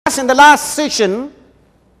in the last session,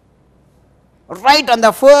 right on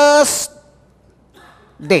the first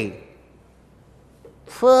day,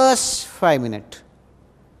 first 5 minutes,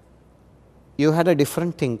 you had a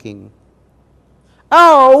different thinking.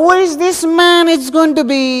 Oh, who is this man? It's going to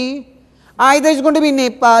be, either it's going to be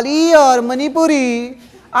Nepali or Manipuri,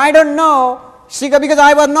 I don't know. Shika, because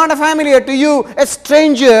I was not familiar to you, a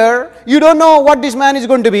stranger, you don't know what this man is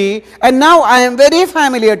going to be, and now I am very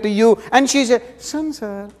familiar to you. And she said, son,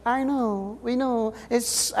 sir, I know, we know,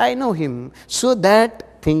 I know him. So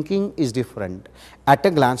that thinking is different. At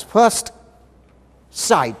a glance, first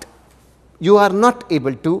sight, you are not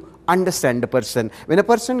able to understand the person. When a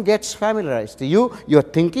person gets familiarized to you, your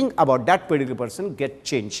thinking about that particular person gets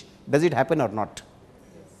changed. Does it happen or not?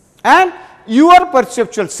 And your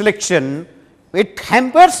perceptual selection, it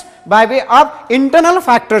hampers by way of internal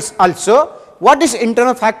factors also. What these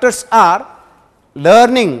internal factors are?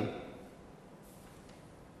 Learning.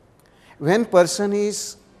 When person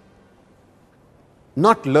is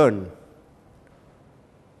not learned,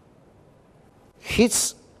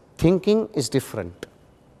 his thinking is different.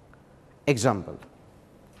 Example,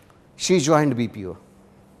 she joined BPO.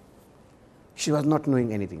 She was not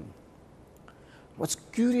knowing anything. Was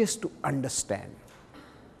curious to understand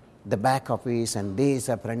the back office and this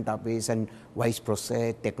front office and vice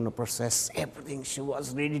process, techno process, everything she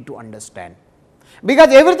was ready to understand. Because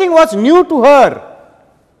everything was new to her.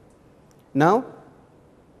 Now,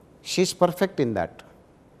 she is perfect in that.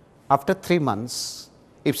 After 3 months,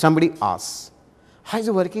 if somebody asks, how is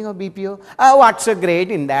the working of BPO? Oh, what's so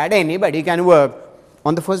great in that? Anybody can work.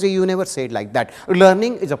 On the first day, you never say it like that.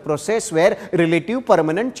 Learning is a process where relative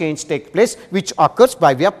permanent change takes place, which occurs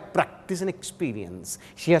by way of practice and experience.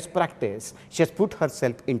 She has practiced. She has put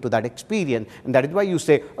herself into that experience. And that is why you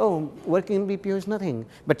say, oh, working in BPO is nothing.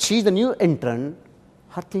 But she is the new entrant.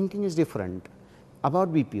 Her thinking is different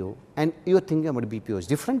about BPO. And your thinking about BPO is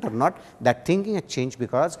different or not. That thinking has changed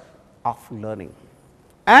because of learning.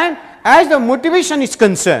 And as the motivation is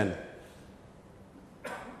concerned,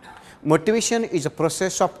 motivation is a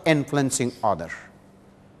process of influencing other.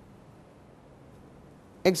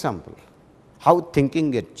 Example, how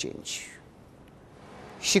thinking gets changed.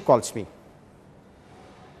 She calls me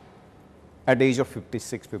at the age of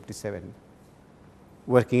 56, 57,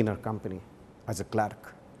 working in her company as a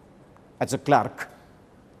clerk. As a clerk,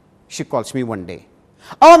 she calls me one day.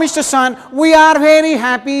 Oh, Mr. Sant, we are very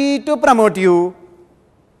happy to promote you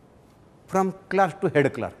from clerk to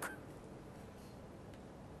head clerk.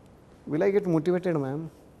 Will I get motivated, ma'am?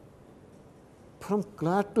 From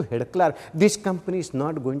clerk to head clerk, this company is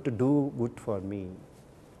not going to do good for me.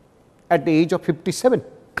 At the age of 57,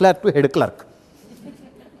 clerk to head clerk.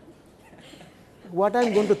 What I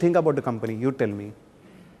am going to think about the company, you tell me.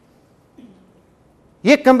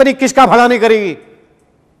 ये company किसका भला नहीं करेगी?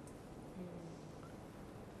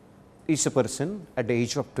 Is a person at the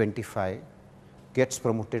age of 25 gets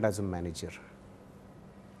promoted as a manager.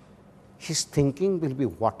 His thinking will be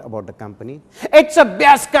what about the company? It's a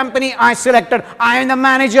best company I selected. I am the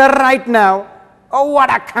manager right now. Oh,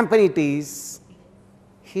 what a company it is.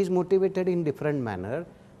 He is motivated in different manner.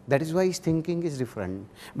 That is why his thinking is different.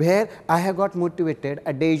 Where I have got motivated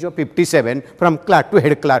at the age of 57 from clerk to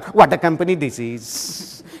head clerk. What a company this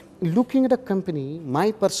is. Looking at a company,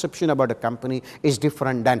 my perception about a company is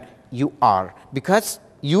different than you are. Because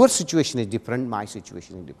your situation is different, my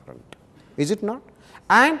situation is different. Is it not?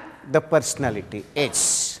 And the personality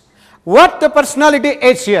is. What the personality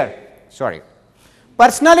is here? Sorry.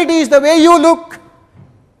 Personality is the way you look.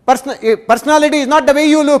 Personality is not the way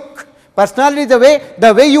you look. Personality is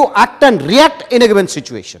the way you act and react in a given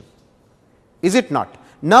situation. Is it not?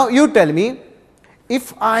 Now you tell me,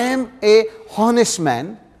 if I am a honest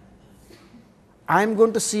man, I am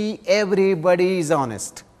going to see everybody is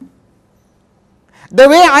honest. The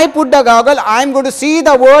way I put the goggle, I am going to see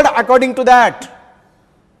the world according to that.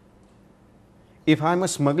 If I am a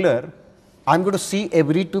smuggler, I am going to see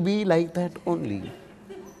every to be like that only.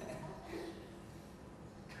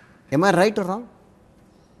 Am I right or wrong?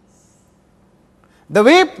 The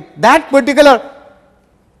way that particular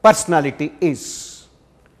personality is.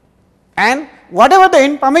 And whatever the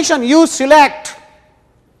information you select,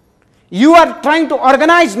 you are trying to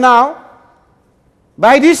organize now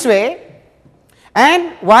by this way.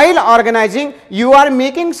 And while organizing, you are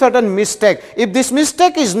making certain mistake. If this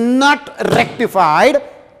mistake is not rectified,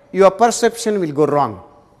 your perception will go wrong.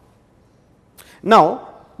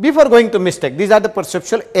 Now, before going to mistake, these are the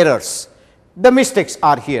perceptual errors. The mistakes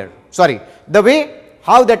are here. Sorry, the way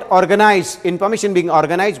how that organized information being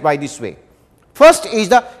organized by this way. First is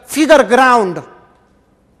the figure ground.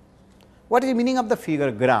 What is the meaning of the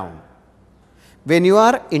figure ground? When you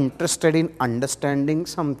are interested in understanding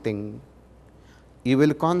something, you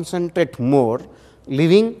will concentrate more,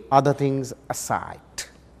 leaving other things aside.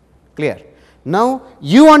 Clear? Now,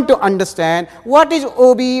 you want to understand what is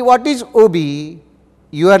OB, what is OB.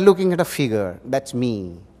 You are looking at a figure, that's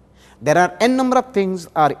me. There are n number of things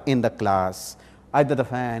are in the class, either the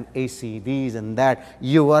fan, AC, these and that.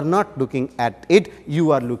 You are not looking at it,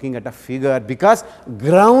 you are looking at a figure, because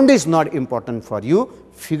ground is not important for you,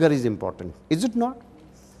 figure is important. Is it not?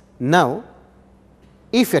 Now,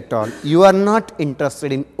 if at all you are not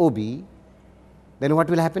interested in OB, then what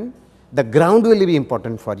will happen? The ground will be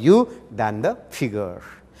important for you than the figure.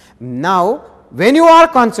 Now, when you are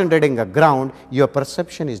concentrating a ground, your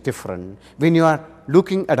perception is different. When you are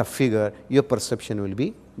looking at a figure, your perception will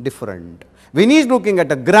be different. When he is looking at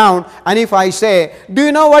the ground, and if I say, do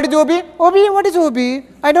you know what is OB? OB, what is OB?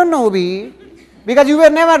 I don't know OB. Because you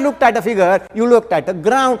have never looked at a figure, you looked at a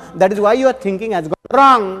ground. That is why your thinking has gone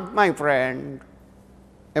wrong, my friend.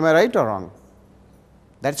 Am I right or wrong?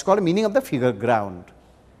 That is called meaning of the figure ground.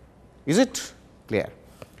 Is it clear?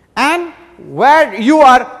 And where you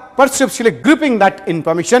are perceptually gripping that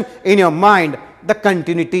information in your mind, the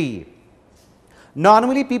continuity.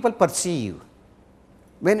 Normally people perceive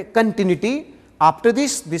when continuity, after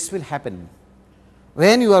this will happen.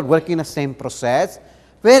 When you are working the same process,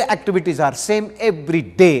 where activities are same every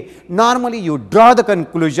day, normally you draw the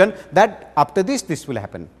conclusion that after this will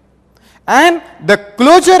happen. And the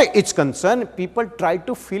closure is concerned, people try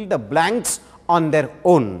to fill the blanks on their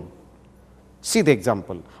own. See the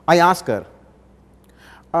example. I ask her,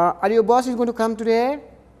 are your boss is going to come today?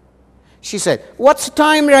 She said, what's the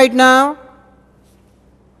time right now?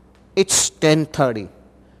 It's 10:30.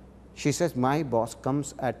 She says, my boss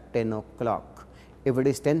comes at 10 o'clock. If it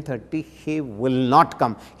is 10:30, he will not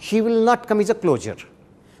come. He will not come is a closure.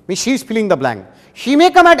 Means she is filling the blank. He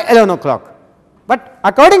may come at 11 o'clock. But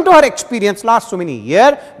according to her experience last so many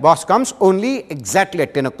years, boss comes only exactly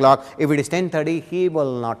at 10 o'clock. If it is 10:30, he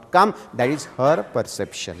will not come. That is her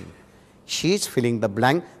perception. She is filling the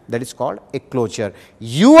blank. That is called a closure.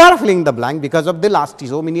 You are filling the blank because of the last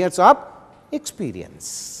so many years of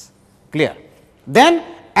experience. Clear? Then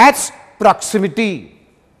as proximity,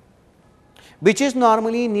 which is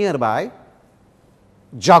normally nearby,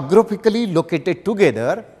 geographically located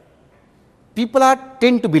together, people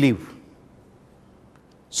tend to believe.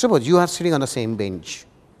 Suppose you are sitting on the same bench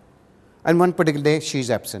and one particular day she is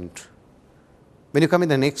absent. When you come in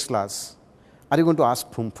the next class, are you going to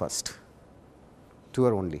ask whom first? To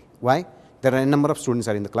her only. Why? There are a number of students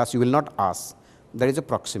are in the class, you will not ask. There is a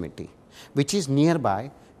proximity, which is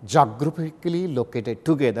nearby, geographically located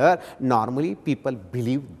together. Normally people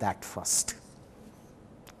believe that first.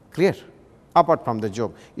 Clear? Apart from the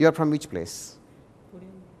job. You are from which place? Pune.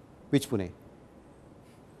 Which Pune?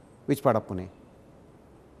 Which part of Pune?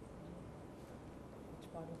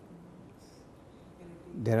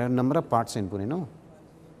 There are a number of parts in Pune, no?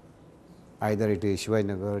 Either it is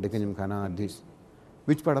Shivajinagar, Deccan Gymkhana, this.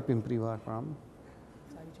 Which part of Pimpri you are from?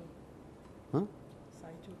 Huh?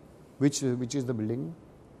 Which is the building?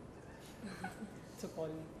 It's a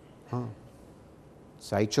colony. Huh.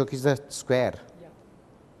 Sai Chowk is the square. Yeah.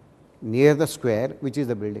 Near the square, which is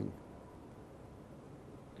the building?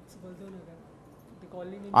 It's Valdanagar. The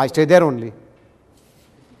colony. I stay there only.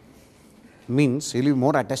 Means, will you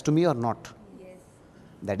more attached to me or not? Yes.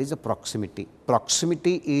 That is a proximity.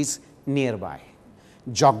 Proximity is nearby,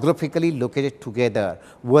 geographically located together,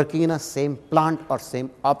 working in a same plant or same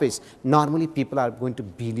office. Normally people are going to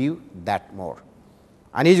believe that more.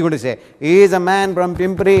 And he is going to say, he is a man from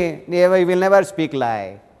Pimpri, he will never speak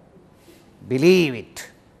lie. Believe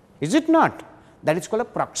it. Is it not? That is called a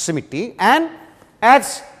proximity. And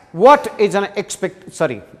as what is an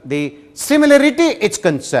the similarity is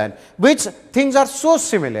concerned, which things are so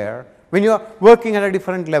similar when you are working at a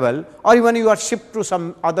different level, or even you are shipped to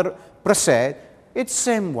some other process, it's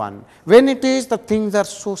same one. When it is the things are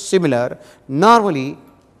so similar, normally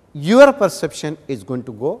your perception is going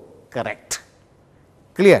to go correct.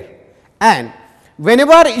 Clear? And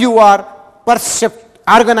whenever you are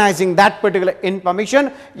organizing that particular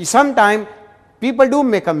information, sometimes people do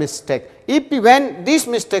make a mistake. When these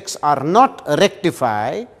mistakes are not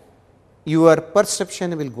rectified, your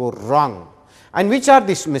perception will go wrong. And which are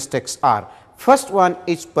these mistakes are? First one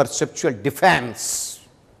is perceptual defense.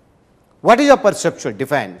 What is a perceptual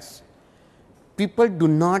defense? People do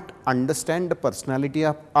not understand the personality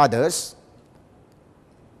of others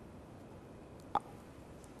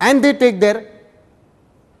and they take their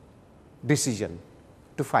decision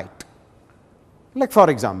to fight. Like for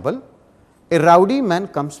example, a rowdy man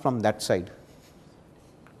comes from that side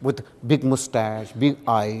with big mustache, big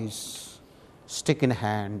eyes, stick in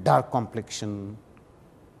hand, dark complexion.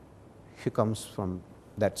 He comes from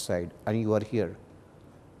that side and you are here.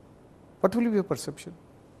 What will be your perception?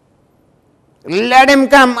 Let him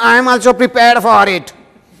come, I am also prepared for it.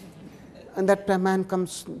 And that man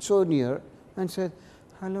comes so near and says,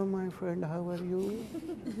 hello my friend, how are you?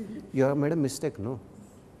 You have made a mistake, no?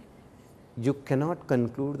 You cannot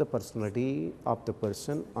conclude the personality of the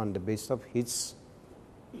person on the basis of his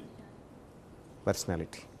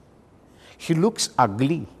personality. He looks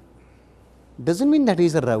ugly. Doesn't mean that he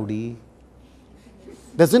is a rowdy.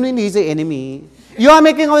 Doesn't mean he is an enemy. You are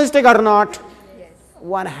making a mistake or not? Yes.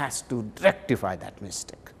 One has to rectify that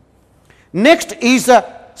mistake. Next is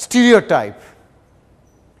a stereotype.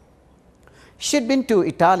 She had been to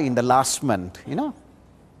Italy in the last month, you know.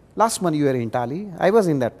 Last month you were in Italy. I was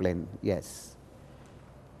in that plane, yes.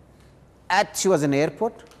 She was in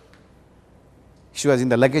airport. She was in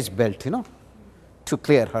the luggage belt, you know, to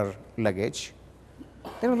clear her luggage.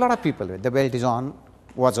 There were a lot of people. The belt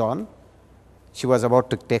was on. She was about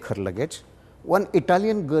to take her luggage. One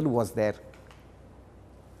Italian girl was there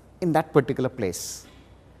in that particular place.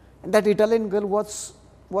 And that Italian girl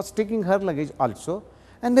was taking her luggage also.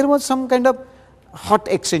 And there was some kind of hot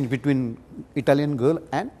exchange between Italian girl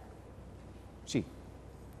and she.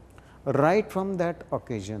 Right from that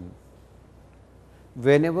occasion,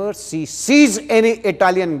 whenever she sees any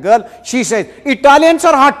Italian girl, she says, Italians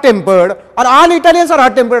are hot-tempered, or all Italians are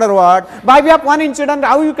hot-tempered or what? By way of one incident,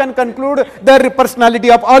 how you can conclude the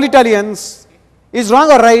personality of all Italians? Is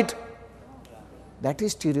wrong or right? That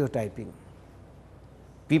is stereotyping.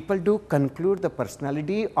 People do conclude the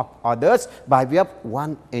personality of others by way of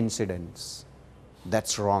one incident.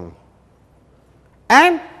 That's wrong.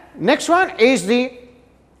 And next one is the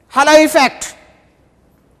halo effect.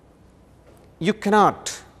 You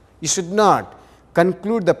cannot, you should not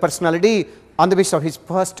conclude the personality on the basis of his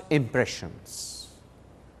first impressions.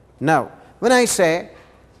 Now, when I say,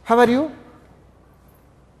 how are you?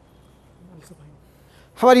 Also fine.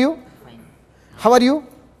 How are you? Fine. How are you?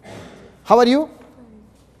 How are you?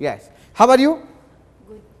 Yes. How are you?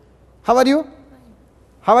 Good. How are you?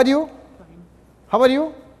 How are you? Fine. How are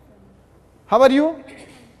you? How are you?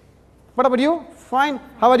 What about you? Fine.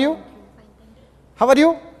 How are you? How are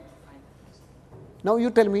you? Now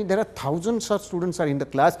you tell me, there are thousands of students are in the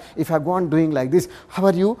class. If I go on doing like this, how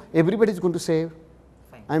are you? Everybody is going to say,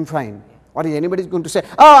 Fine. I'm fine. Or anybody is going to say,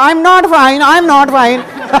 oh, I'm not fine, I'm not fine.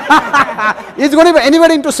 Is going to be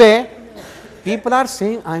anybody to say? People are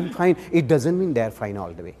saying, I'm fine. It doesn't mean they are fine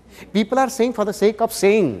all the way. People are saying for the sake of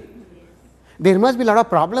saying. There must be a lot of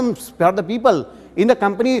problems for the people. In the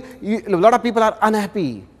company, a lot of people are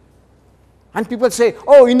unhappy. And people say,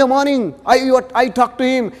 oh, in the morning, I talked to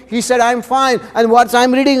him, he said, I'm fine. And what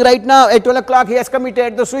I'm reading right now, at 12 o'clock, he has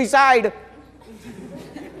committed the suicide.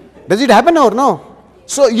 Does it happen or no?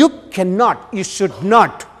 So you cannot, you should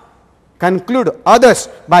not conclude others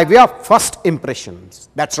by way of first impressions.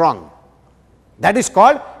 That's wrong. That is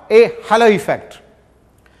called a halo effect.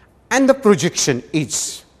 And the projection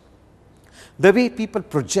is the way people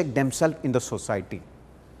project themselves in the society.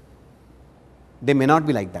 They may not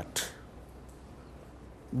be like that.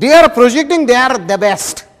 They are projecting they are the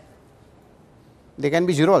best. They can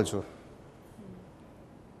be zero also.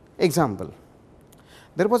 Example,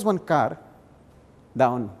 there was one car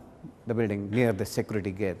down the building near the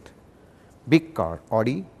security gate, big car,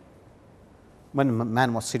 Audi. One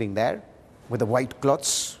man was sitting there with the white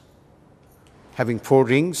clothes, having 4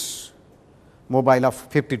 rings, mobile of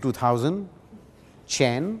 52,000,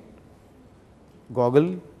 chain,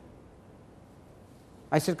 goggle.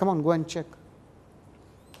 I said, come on, go and check.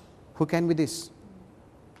 Who can be this?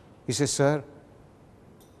 He says, sir,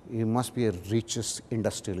 you must be a richest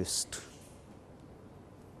industrialist.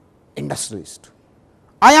 Industrialist.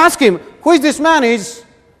 I asked him, who is this man?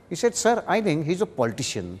 He said, sir, I think he's a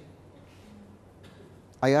politician.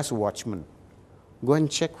 I asked a watchman, go and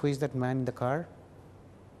check who is that man in the car.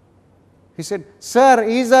 He said, sir,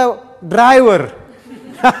 he's a driver.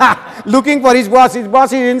 Looking for his boss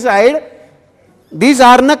is inside. These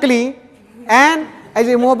are nakli, and as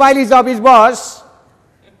a mobile is of his boss,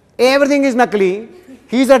 everything is nakli.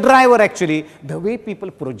 He is a driver actually. The way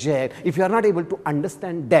people project, if you are not able to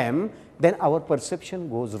understand them, then our perception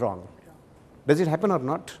goes wrong. Does it happen or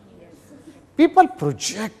not? Yes. People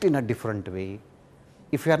project in a different way.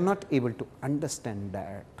 If you are not able to understand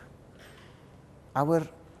that, our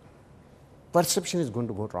perception is going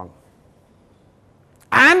to go wrong.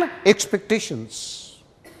 And expectations.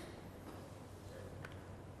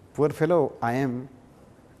 Poor fellow I am,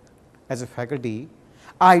 as a faculty,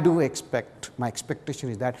 I do expect, my expectation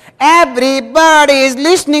is that everybody is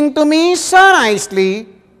listening to me so nicely.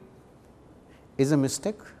 is a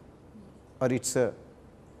mistake or it's a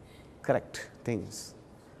correct things.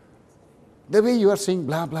 The way you are saying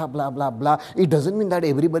blah, blah, blah, blah, blah, it doesn't mean that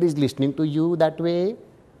everybody is listening to you that way.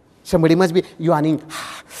 Somebody must be yawning.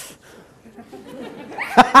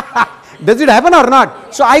 Does it happen or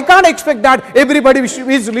not? So I can't expect that everybody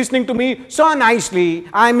is listening to me so nicely.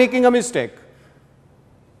 I am making a mistake.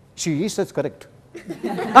 He says correct.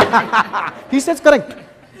 He says correct.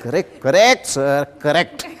 Correct, sir,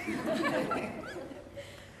 correct.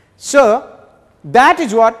 So, that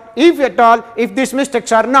is what, if at all, if these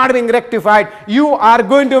mistakes are not being rectified, you are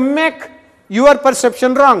going to make your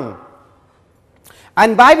perception wrong.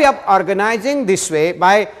 And by way of organizing this way,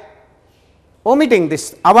 by omitting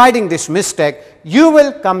this, avoiding this mistake, you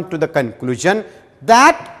will come to the conclusion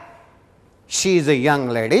that she is a young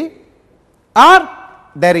lady or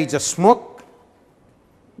there is a smoke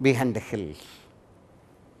behind the hill.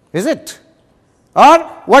 Is it? Or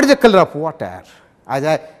what is the color of water? As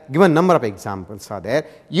I given number of examples are there,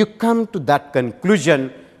 you come to that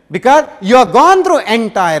conclusion because you have gone through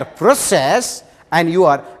entire process and you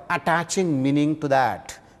are attaching meaning to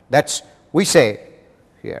that. That's we say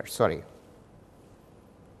here, sorry.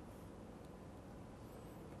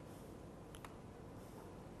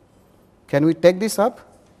 Can we take this up?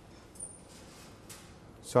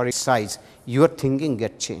 Sorry, size, your thinking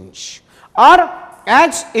get changed. Or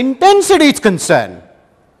as intensity is concerned,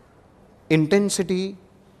 intensity,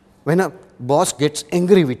 when a boss gets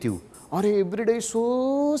angry with you, or every day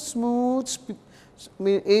so smooth,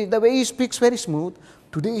 the way he speaks very smooth,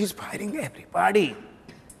 today he is firing everybody.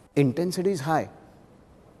 Intensity is high.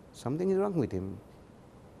 Something is wrong with him.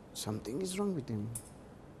 Something is wrong with him.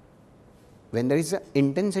 When there is an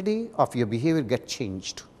intensity of your behavior get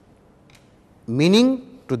changed,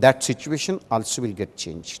 meaning to that situation also will get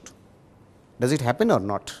changed. Does it happen or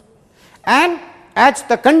not? And as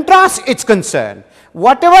the contrast is concerned,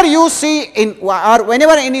 whatever you see in or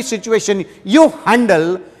whenever any situation you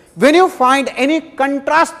handle, when you find any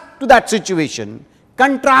contrast to that situation,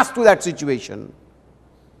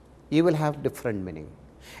 you will have different meaning.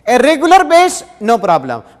 A regular base, no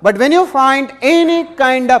problem. But when you find any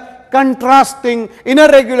kind of contrasting in a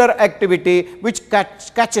regular activity which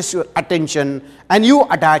catches your attention and you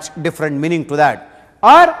attach different meaning to that,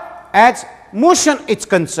 or as motion is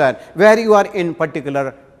concerned, where you are in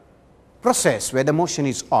particular process where the motion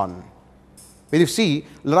is on. When you see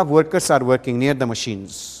a lot of workers are working near the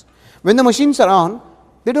machines. When the machines are on,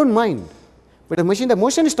 they don't mind. But the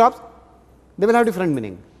motion stops, they will have different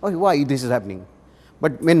meaning. Oh, why this is happening?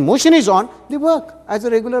 But when motion is on, they work as a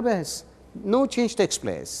regular base. No change takes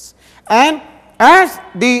place. And as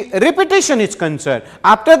the repetition is concerned,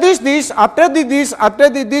 after this, after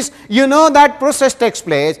this, you know that process takes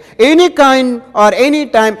place. Any kind or any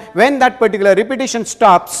time when that particular repetition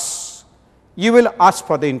stops, you will ask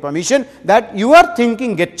for the information that your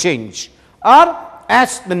thinking get changed. Or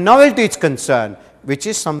as the novelty is concerned, which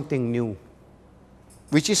is something new,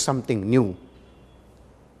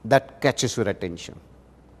 that catches your attention.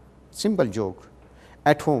 Simple joke.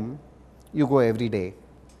 At home, you go every day.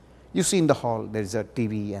 You see in the hall there is a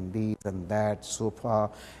TV and this and that, sofa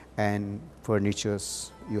and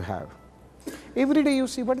furnitures you have. Every day you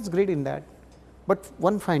see what is great in that. But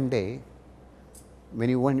one fine day, when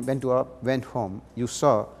you went home, you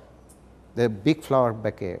saw the big flower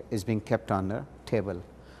bouquet is being kept on the table.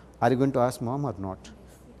 Are you going to ask mom or not?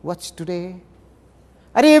 What's today?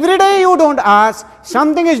 Every day you don't ask.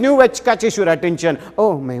 Something is new which catches your attention.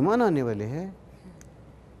 Oh, mehman aane wale hai.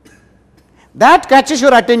 That catches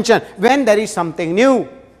your attention when there is something new.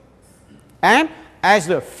 And as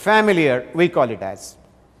the familiar, we call it as.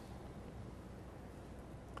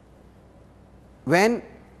 When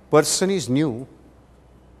person is new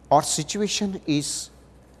or situation is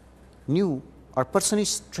new or person is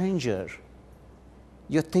stranger,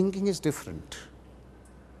 your thinking is different.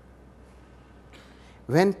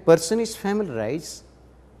 When person is familiarized,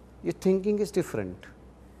 your thinking is different.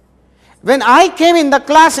 When I came in the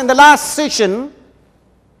class in the last session,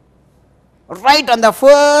 right on the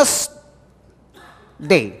first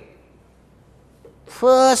day,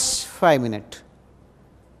 first 5 minutes,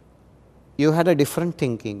 you had a different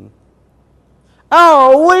thinking.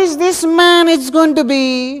 Oh, who is this man? It's going to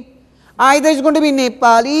be, either it's going to be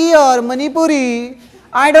Nepali or Manipuri,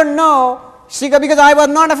 I don't know. Because I was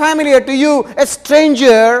not familiar to you, a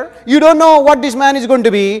stranger, you don't know what this man is going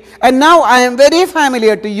to be, and now I am very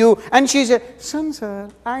familiar to you. And she said, son, sir,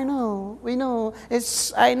 I know, we know,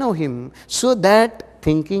 I know him. So that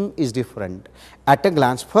thinking is different. At a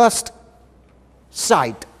glance, first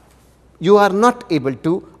sight, you are not able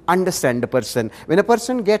to understand the person. When a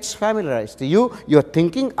person gets familiarized to you, your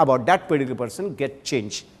thinking about that particular person get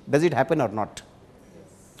changed. Does it happen or not?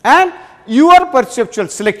 And your perceptual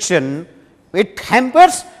selection, it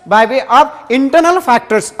hampers by way of internal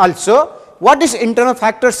factors also. What is internal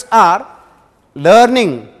factors are?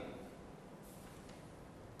 Learning.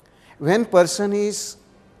 When person is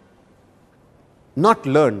not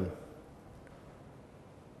learned,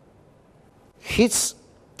 his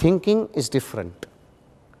thinking is different.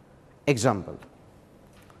 Example,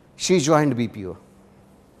 she joined BPO.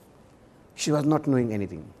 She was not knowing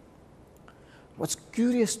anything. Was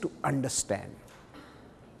curious to understand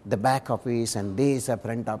the back office and this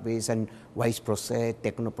front office and vice process,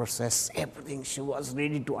 techno process, everything she was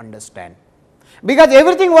ready to understand. Because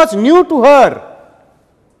everything was new to her.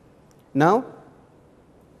 Now,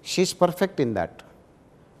 she is perfect in that.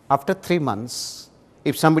 After 3 months,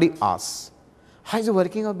 if somebody asks, how is the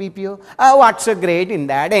working of BPO? Oh, what's so great in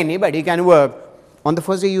that? Anybody can work. On the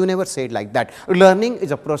first day, you never say it like that. Learning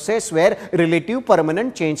is a process where relative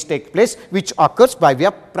permanent change takes place, which occurs by way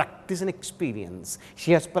of practice and experience.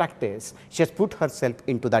 She has practiced. She has put herself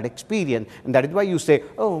into that experience. And that is why you say,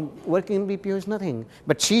 oh, working in BPO is nothing.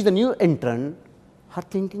 But she is the new entrant. Her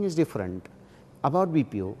thinking is different about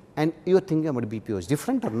BPO. And your thinking about BPO is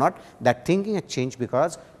different or not. That thinking has changed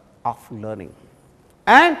because of learning.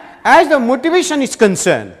 And as the motivation is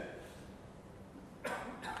concerned,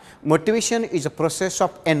 motivation is a process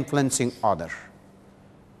of influencing other.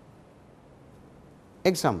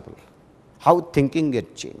 Example, how thinking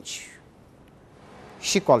gets changed.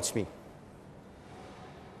 She calls me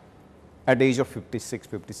at the age of 56,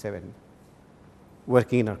 57,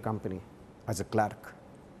 working in her company as a clerk.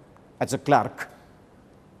 As a clerk,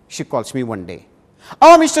 she calls me one day.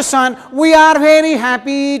 Oh, Mr. Sant, we are very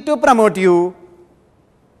happy to promote you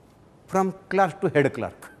from clerk to head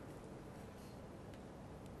clerk.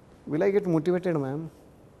 Will I get motivated, ma'am?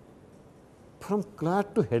 From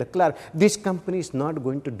clerk to head clerk, this company is not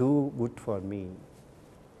going to do good for me.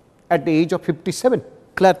 At the age of 57,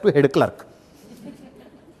 clerk to head clerk.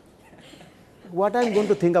 What I am going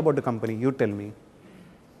to think about the company, you tell me.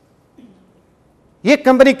 ये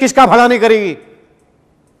company किसका भला नहीं करेगी?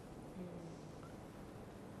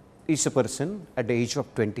 Is a person at the age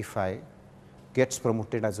of 25 gets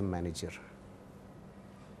promoted as a manager.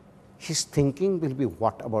 His thinking will be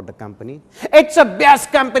what about the company? It's a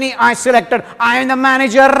best company I selected. I am the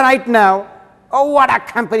manager right now. Oh, what a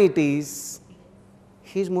company it is.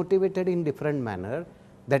 He is motivated in different manner.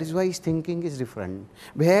 That is why his thinking is different.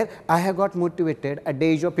 Where I have got motivated at the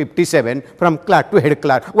age of 57 from clerk to head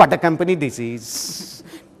clerk. What a company this is.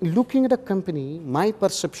 Looking at a company, my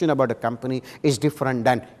perception about a company is different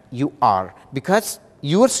than you are. Because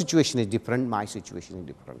your situation is different, my situation is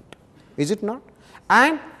different. Is it not?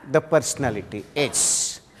 And the personality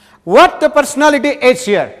is. What the personality is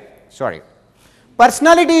here? Sorry.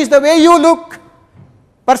 Personality is the way you look.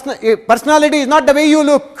 Personality is not the way you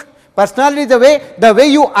look. Personality is the way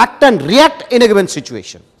you act and react in a given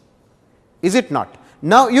situation. Is it not?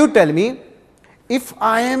 Now you tell me, if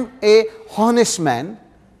I am a honest man,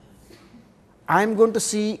 I am going to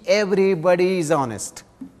see everybody is honest.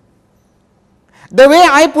 The way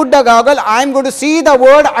I put the goggle, I am going to see the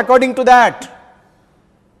world according to that.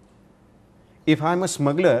 If I am a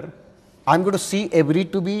smuggler, I am going to see every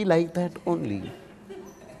to be like that only.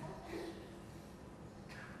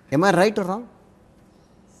 Am I right or wrong?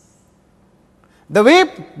 The way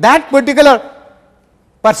that particular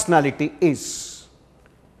personality is.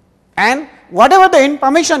 And whatever the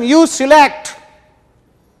information you select,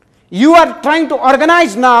 you are trying to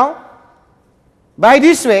organize now by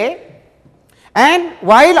this way. And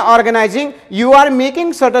while organizing, you are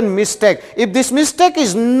making certain mistake. If this mistake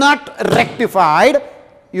is not rectified,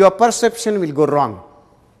 your perception will go wrong.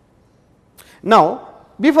 Now,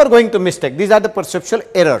 before going to mistake, these are the perceptual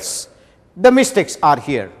errors. The mistakes are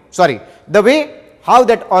here. Sorry, the way how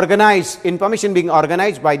that organized information being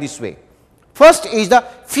organized by this way. First is the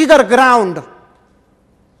figure ground.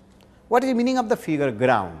 What is the meaning of the figure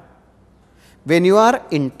ground? When you are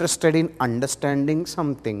interested in understanding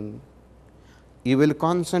something, you will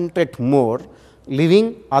concentrate more,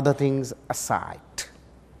 leaving other things aside.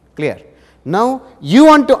 Clear? Now, you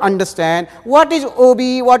want to understand what is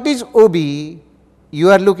OB, what is OB. You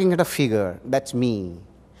are looking at a figure, that's me.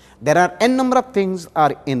 There are n number of things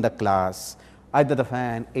are in the class, either the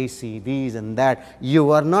fan, AC, these and that. You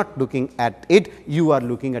are not looking at it, you are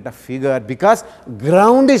looking at a figure, because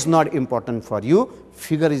ground is not important for you,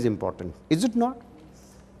 figure is important. Is it not?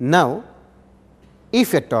 Now,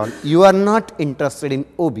 if at all you are not interested in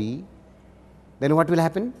OB, then what will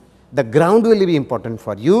happen? The ground will be important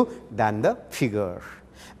for you than the figure.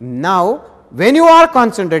 Now, when you are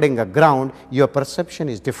concentrating a ground, your perception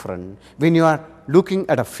is different. When you are looking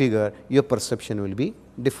at a figure, your perception will be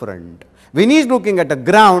different. When he is looking at the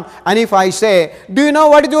ground, and if I say, do you know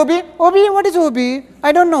what is OB? OB, what is OB?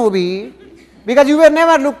 I don't know OB. Because you have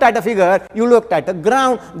never looked at a figure, you looked at the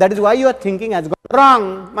ground. That is why your thinking has gone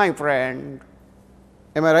wrong, my friend.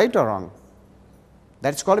 Am I right or wrong?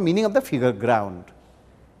 That's called meaning of the figure ground.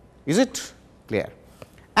 Is it clear?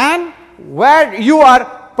 And where you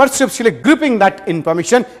are perceptually gripping that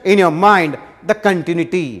information in your mind, the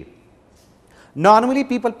continuity. Normally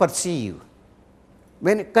people perceive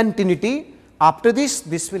when continuity, after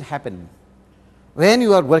this will happen. When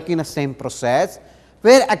you are working the same process,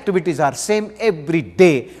 where activities are same every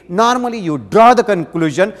day, normally you draw the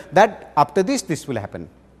conclusion that after this will happen.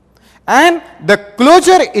 And the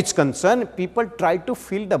closure is concerned, people try to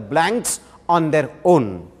fill the blanks on their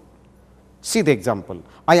own. See the example.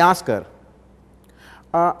 I ask her,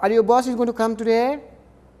 are your boss is going to come today?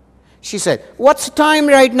 She said, what's the time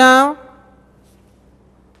right now?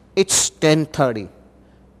 It's 10:30.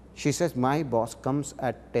 She says, my boss comes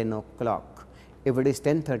at 10 o'clock. If it is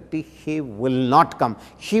 10:30, he will not come.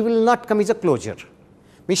 He will not come is a closure.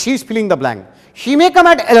 Means she is filling the blank. He may come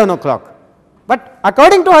at 11 o'clock. But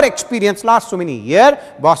according to her experience, last so many years,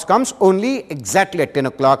 boss comes only exactly at 10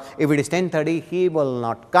 o'clock. If it is 10:30, he will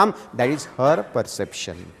not come. That is her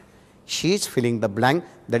perception. She is filling the blank.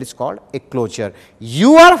 That is called a closure.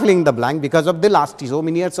 You are filling the blank because of the last so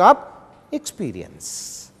many years of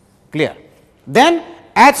experience. Clear? Then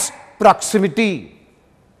as proximity,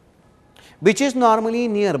 which is normally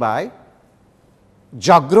nearby,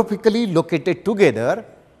 geographically located together,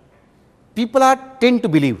 people tend to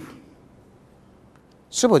believe.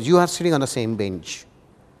 Suppose you are sitting on the same bench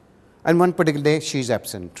and one particular day she is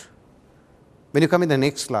absent. When you come in the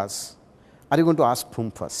next class, are you going to ask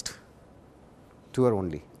whom first? To her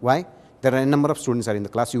only. Why? There are a number of students are in the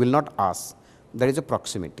class, you will not ask. There is a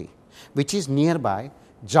proximity, which is nearby,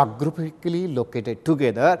 geographically located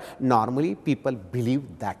together. Normally people believe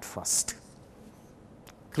that first.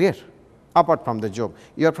 Clear? Apart from the job,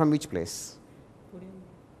 you are from which place? Pune.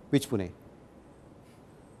 Which Pune?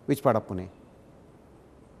 Which part of Pune?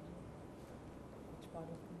 Which part of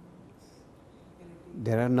Pune?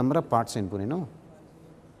 There are a number of parts in Pune, no?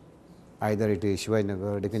 Either it is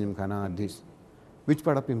Shivajinagar, Deccan Gymkhana, this. Which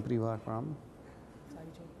part of Pimpri you are from?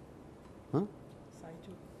 Saichok. Huh?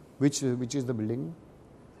 Saichok. Which is the building?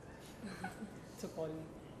 It's a colony.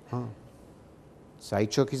 Huh. Sai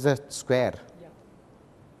Chowk is the square. Yeah.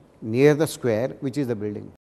 Near the square, which is the building?